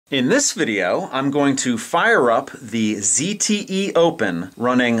In this video, I'm going to fire up the ZTE Open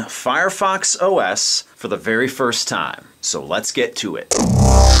running Firefox OS for the very first time. So let's get to it.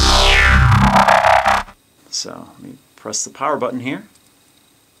 So let me press the power button here.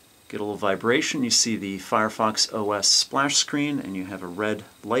 Get a little vibration. You see the Firefox OS splash screen and you have a red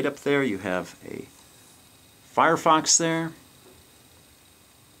light up there. You have a Firefox there.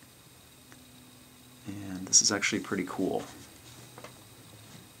 And this is actually pretty cool.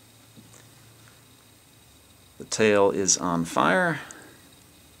 The tail is on fire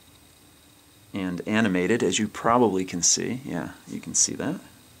and animated, as you probably can see. Yeah, you can see that.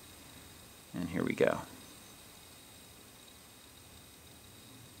 And here we go.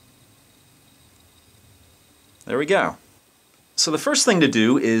 There we go. So the first thing to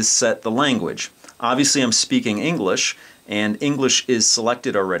do is set the language. Obviously I'm speaking English, and English is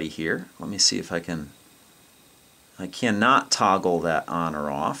selected already here. Let me see if I cannot toggle that on or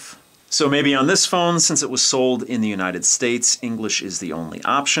off. So maybe on this phone, since it was sold in the United States, English is the only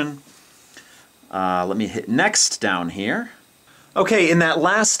option. Let me hit next down here. Okay, in that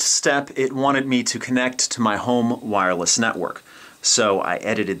last step, it wanted me to connect to my home wireless network. So I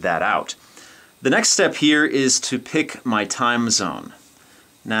edited that out. The next step here is to pick my time zone.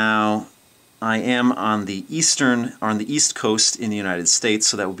 Now, I am on the East Coast in the United States,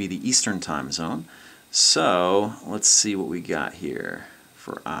 so that would be the Eastern time zone. So let's see what we got here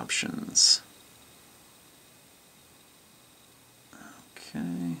for options.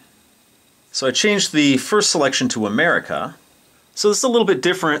 Okay. So I changed the first selection to America. So this is a little bit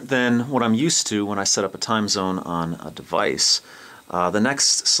different than what I'm used to when I set up a time zone on a device. The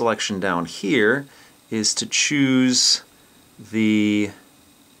next selection down here is to choose the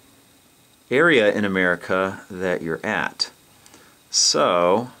area in America that you're at.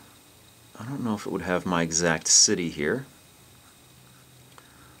 So I don't know if it would have my exact city here.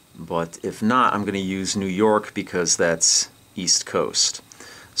 But if not, I'm going to use New York because that's East Coast.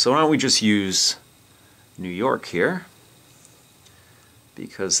 So why don't we just use New York here,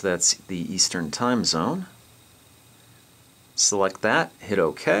 because that's the Eastern time zone. Select that, hit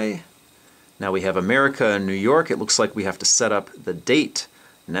OK. Now we have America and New York. It looks like we have to set up the date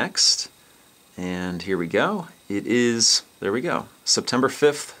next. And here we go. It is, there we go, September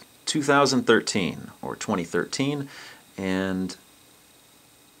 5th, 2013, or 2013. And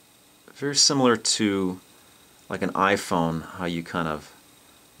very similar to like an iPhone, how you kind of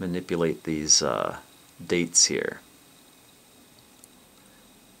manipulate these dates here.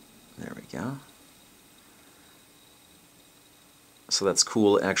 There we go. So that's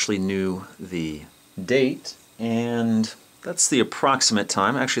cool. It actually knew the date, and that's the approximate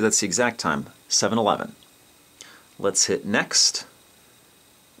time. Actually, that's the exact time, 7-11. Let's hit next.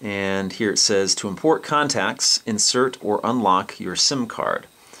 And here it says, to import contacts, insert or unlock your SIM card.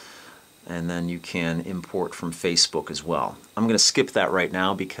 And then you can import from Facebook as well. I'm going to skip that right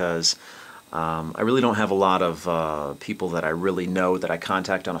now because I really don't have a lot of people that I really know that I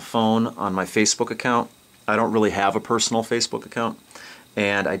contact on a phone on my Facebook account. I don't really have a personal Facebook account,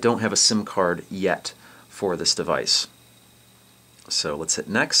 and I don't have a SIM card yet for this device. So let's hit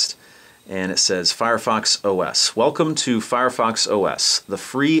next, and it says Firefox OS. Welcome to Firefox OS, the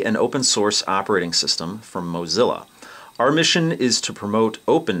free and open source operating system from Mozilla. Our mission is to promote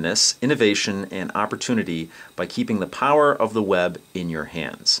openness, innovation, and opportunity by keeping the power of the web in your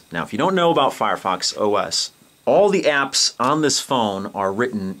hands. Now, if you don't know about Firefox OS, all the apps on this phone are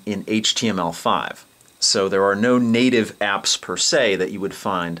written in HTML5. So there are no native apps per se that you would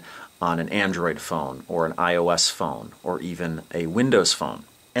find on an Android phone or an iOS phone or even a Windows phone.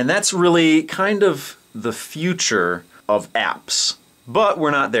 And that's really kind of the future of apps. But we're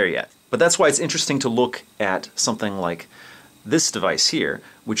not there yet. But that's why it's interesting to look at something like this device here,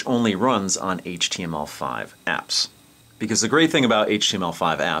 which only runs on HTML5 apps. Because the great thing about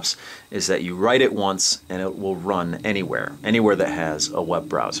HTML5 apps is that you write it once and it will run anywhere that has a web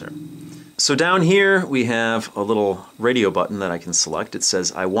browser. So down here we have a little radio button that I can select. It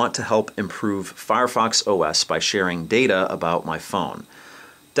says, I want to help improve Firefox OS by sharing data about my phone.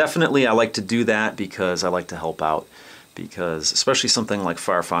 Definitely I like to do that because I like to help out. Because especially something like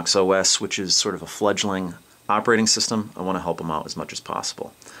Firefox OS, which is sort of a fledgling operating system, I want to help them out as much as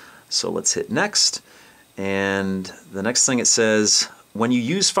possible. So let's hit next, and the next thing it says, when you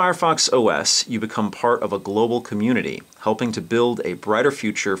use Firefox OS, you become part of a global community, helping to build a brighter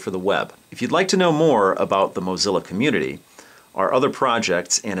future for the web. If you'd like to know more about the Mozilla community, our other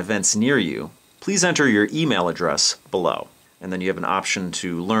projects and events near you, please enter your email address below. And then you have an option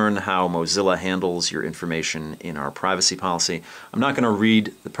to learn how Mozilla handles your information in our privacy policy. I'm not going to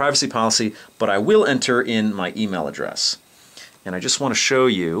read the privacy policy, but I will enter in my email address. And I just want to show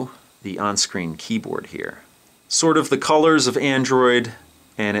you the on-screen keyboard here. Sort of the colors of Android,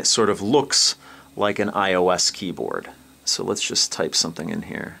 and it sort of looks like an iOS keyboard. So let's just type something in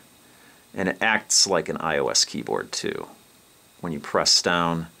here. And it acts like an iOS keyboard too. When you press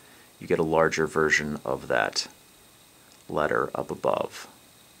down, you get a larger version of that letter up above.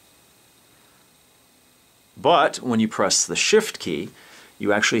 But when you press the Shift key,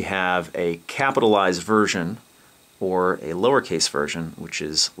 you actually have a capitalized version or a lowercase version, which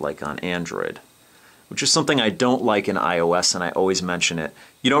is like on Android, which is something I don't like in iOS, and I always mention it.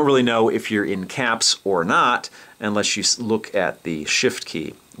 You don't really know if you're in caps or not unless you look at the Shift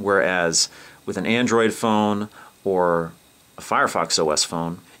key, whereas with an Android phone or a Firefox OS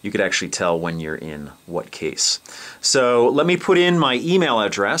phone, you could actually tell when you're in what case. So let me put in my email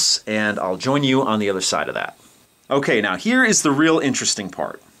address and I'll join you on the other side of that. Okay, now here is the real interesting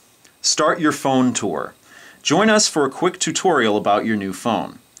part. Start your phone tour. Join us for a quick tutorial about your new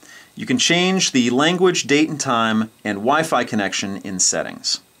phone. You can change the language, date and time, and Wi-Fi connection in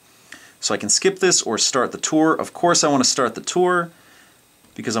settings. So I can skip this or start the tour. Of course I want to start the tour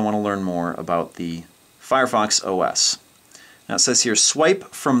because I want to learn more about the Firefox OS. Now it says here, swipe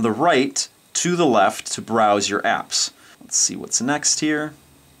from the right to the left to browse your apps. Let's see what's next here.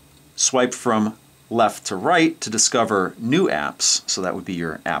 Swipe from left to right to discover new apps, so that would be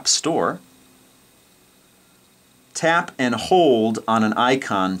your App Store. Tap and hold on an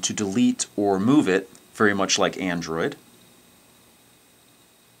icon to delete or move it, very much like Android.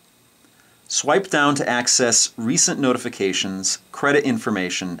 Swipe down to access recent notifications, credit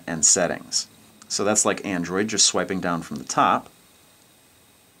information, and settings. So that's like Android, just swiping down from the top.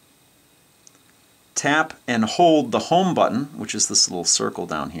 Tap and hold the home button, which is this little circle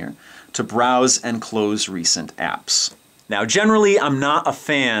down here, to browse and close recent apps. Now generally I'm not a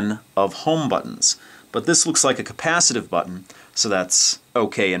fan of home buttons, but this looks like a capacitive button, so that's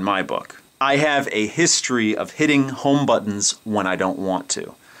okay in my book. I have a history of hitting home buttons when I don't want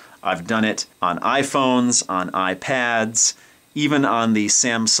to. I've done it on iPhones, on iPads, even on the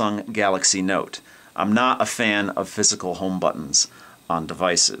Samsung Galaxy Note. I'm not a fan of physical home buttons on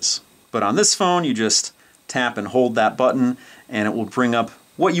devices. But on this phone, you just tap and hold that button and it will bring up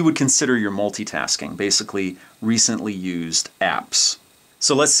what you would consider your multitasking, basically recently used apps.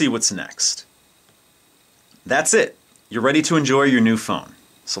 So let's see what's next. That's it. You're ready to enjoy your new phone.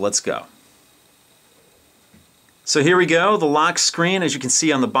 So let's go. So here we go, the lock screen. As you can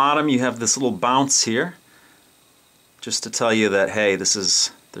see on the bottom, you have this little bounce here, just to tell you that, hey,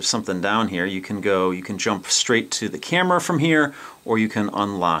 there's something down here. You can jump straight to the camera from here, or you can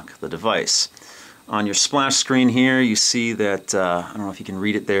unlock the device. On your splash screen here, you see that, I don't know if you can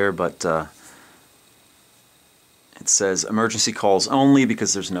read it there, but it says emergency calls only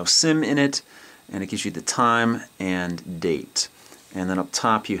because there's no SIM in it, and it gives you the time and date. And then up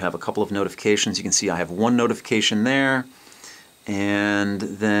top you have a couple of notifications. You can see I have one notification there, and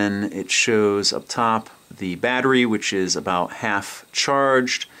then it shows up top the battery, which is about half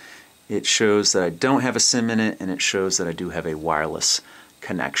charged. It shows that I don't have a SIM in it, and it shows that I do have a wireless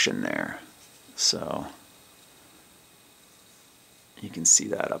connection there. So you can see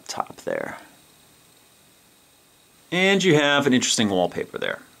that up top there. And you have an interesting wallpaper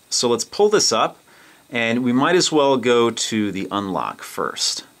there. So let's pull this up, and we might as well go to the unlock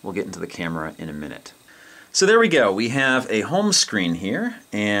first. We'll get into the camera in a minute. So there we go. We have a home screen here,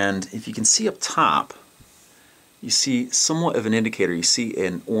 and if you can see up top, you see somewhat of an indicator. You see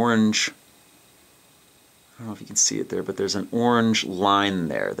an orange, I don't know if you can see it there, but there's an orange line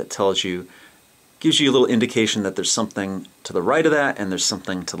there that tells you, gives you a little indication that there's something to the right of that and there's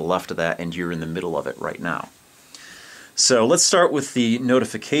something to the left of that, and you're in the middle of it right now. So let's start with the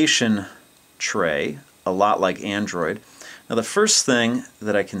notification tray, a lot like Android. Now the first thing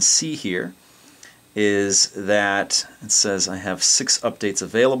that I can see here is that it says I have 6 updates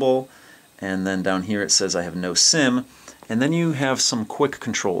available, and then down here it says I have no SIM, and then you have some quick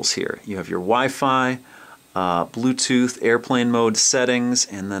controls here. You have your Wi-Fi, Bluetooth, airplane mode settings,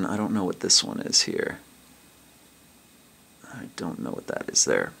 and then I don't know what this one is here. I don't know what that is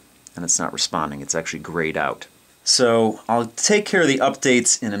there, and it's not responding. It's actually grayed out. So I'll take care of the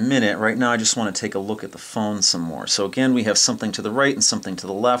updates in a minute. Right now I just want to take a look at the phone some more. So again, we have something to the right and something to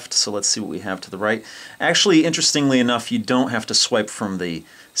the left. So let's see what we have to the right. Actually, interestingly enough, you don't have to swipe from the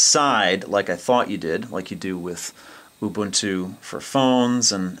side like I thought you did, like you do with Ubuntu for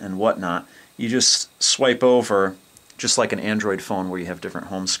phones and whatnot. You just swipe over just like an Android phone where you have different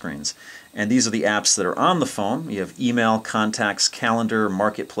home screens. And these are the apps that are on the phone. You have email, contacts, calendar,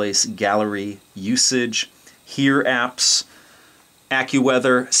 marketplace, gallery, usage, Here apps,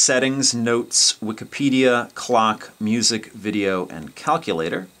 AccuWeather, Settings, Notes, Wikipedia, Clock, Music, Video, and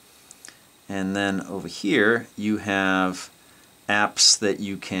Calculator. And then over here you have apps that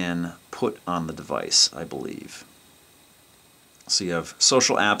you can put on the device, I believe. So you have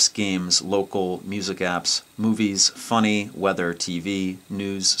social apps, games, local, music apps, movies, funny, weather, TV,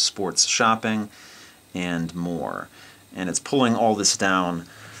 news, sports, shopping, and more. And it's pulling all this down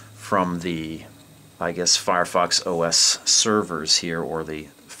from the, I guess, Firefox OS servers here, or the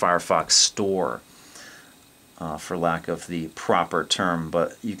Firefox store, for lack of the proper term.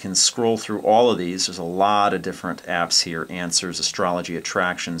 But you can scroll through all of these. There's a lot of different apps here: Answers, Astrology,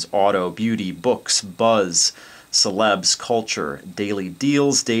 Attractions, Auto, Beauty, Books, Buzz, Celebs, Culture, Daily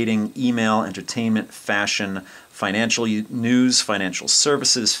Deals, Dating, Email, Entertainment, Fashion, Financial News, Financial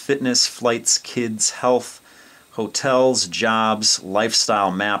Services, Fitness, Flights, Kids, Health, Hotels, Jobs, Lifestyle,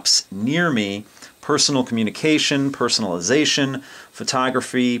 Maps, Near Me, Personal Communication, Personalization,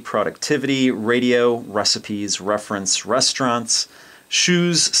 Photography, Productivity, Radio, Recipes, Reference, Restaurants,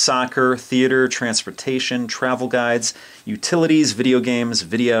 Shoes, Soccer, Theater, Transportation, Travel Guides, Utilities, Video Games,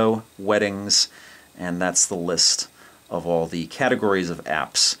 Video, Weddings, and that's the list of all the categories of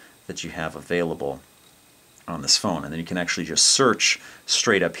apps that you have available on this phone. And then you can actually just search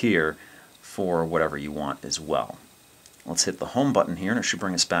straight up here for whatever you want as well. Let's hit the home button here, and it should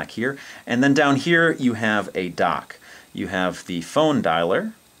bring us back here. And then down here you have a dock. You have the phone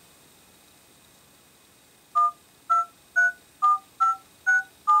dialer.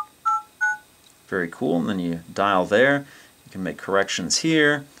 Very cool. And then you dial there. You can make corrections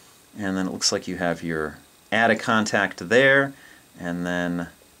here. And then it looks like you have your add a contact there, and then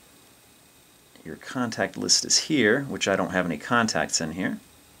your contact list is here, which I don't have any contacts in here.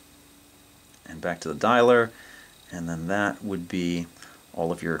 And back to the dialer, and then that would be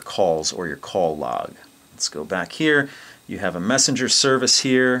all of your calls or your call log. Let's go back here. You have a messenger service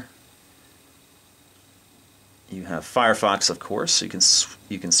here. You have Firefox, of course, so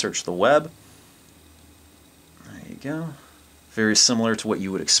you can search the web. There you go. Very similar to what you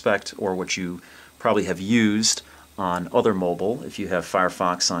would expect, or what you probably have used on other mobile if you have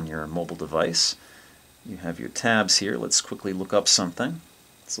Firefox on your mobile device. You have your tabs here. Let's quickly look up something.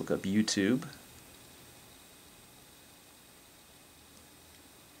 Let's look up YouTube.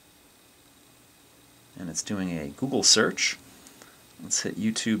 And it's doing a Google search. Let's hit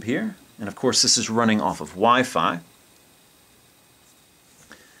YouTube here. And of course this is running off of Wi-Fi.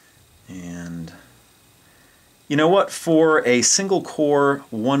 And you know what? For a single core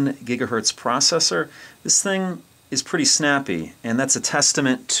 1 gigahertz processor, this thing is pretty snappy, and that's a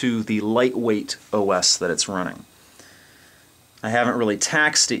testament to the lightweight OS that it's running. I haven't really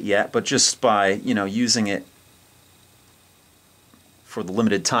taxed it yet, but just by, using it for the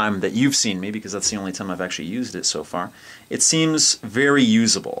limited time that you've seen me, because that's the only time I've actually used it so far, it seems very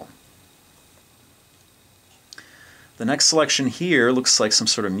usable. The next selection here looks like some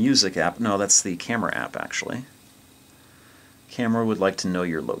sort of music app. No, that's the camera app, actually. Camera would like to know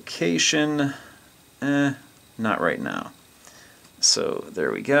your location. Not right now. So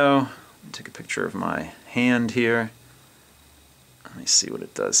there we go. Take a picture of my hand here. Let me see what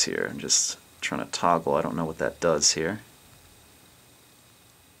it does here. I'm just trying to toggle. I don't know what that does here.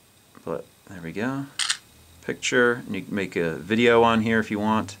 But there we go. Picture. And you can make a video on here if you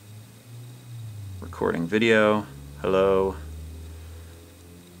want. Recording video. Hello.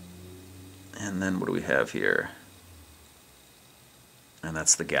 And then what do we have here? And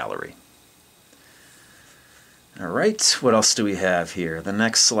that's the gallery. Alright, what else do we have here? The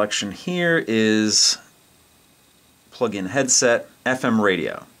next selection here is plug-in headset, FM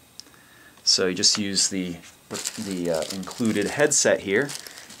radio. So you just use the included headset here,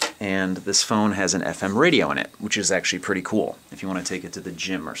 and this phone has an FM radio in it, which is actually pretty cool if you want to take it to the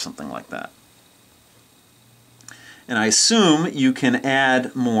gym or something like that. And I assume you can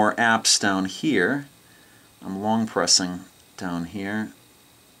add more apps down here. I'm long pressing down here.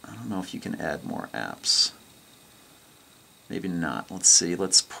 I don't know if you can add more apps. Maybe not. Let's see.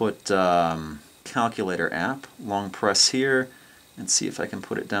 Let's put calculator app. Long press here and see if I can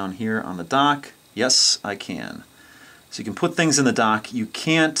put it down here on the dock. Yes, I can. So you can put things in the dock. You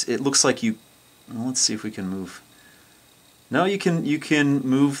can't. It looks like you. Well, let's see if we can move. No, you can. You can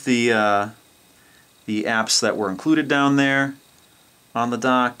move the apps that were included down there on the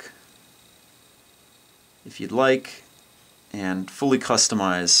dock if you'd like, and fully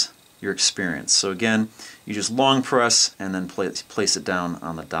customize your experience. So again, you just long press and then place it down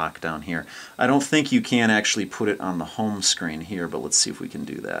on the dock down here. I don't think you can actually put it on the home screen here, but let's see if we can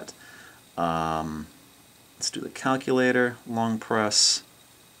do that. Let's do the calculator, long press,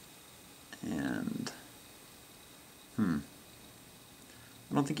 and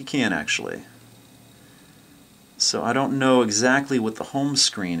I don't think you can actually. So I don't know exactly what the home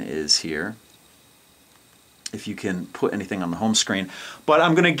screen is here, if you can put anything on the home screen. But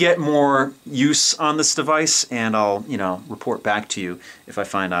I'm going to get more use on this device, and I'll, report back to you if I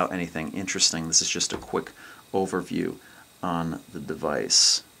find out anything interesting. This is just a quick overview on the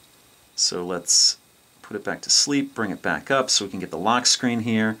device. So let's put it back to sleep, bring it back up so we can get the lock screen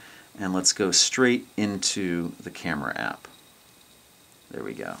here, and let's go straight into the camera app. There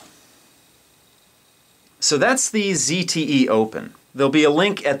we go. So that's the ZTE Open. There'll be a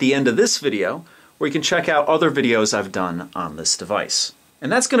link at the end of this video where you can check out other videos I've done on this device.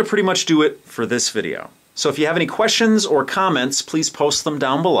 And that's going to pretty much do it for this video. So if you have any questions or comments, please post them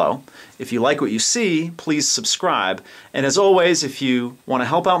down below. If you like what you see, please subscribe. And as always, if you want to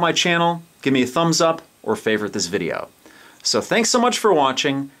help out my channel, give me a thumbs up or favorite this video. So thanks so much for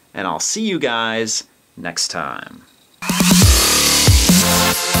watching, and I'll see you guys next time.